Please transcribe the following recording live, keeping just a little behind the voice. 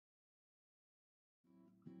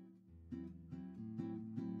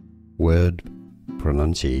Word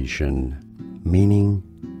pronunciation, meaning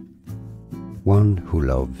one who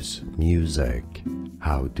loves music.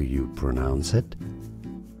 How do you pronounce it?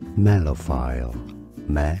 Melophile.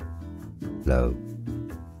 Me-lo-phile.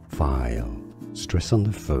 Stress on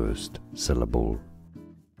the first syllable.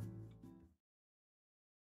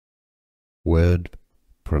 Word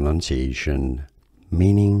pronunciation,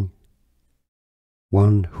 meaning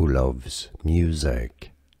one who loves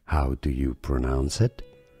music. How do you pronounce it?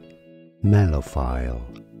 Melophile.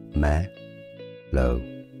 Me-lo-phile.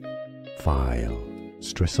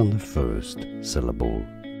 Stress on the first syllable.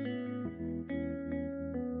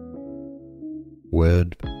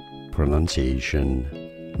 Word pronunciation,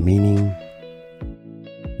 meaning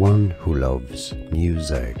one who loves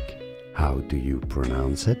music. How do you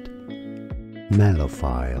pronounce it?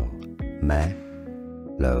 Melophile. Me-lo-phile.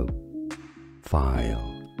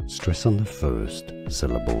 Stress on the first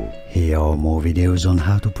syllable. Here are more videos on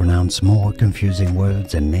how to pronounce more confusing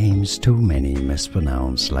words and names too many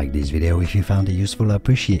mispronounced. Like this video if you found it useful. I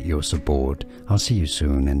appreciate your support. I'll see you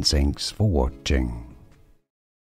soon and thanks for watching.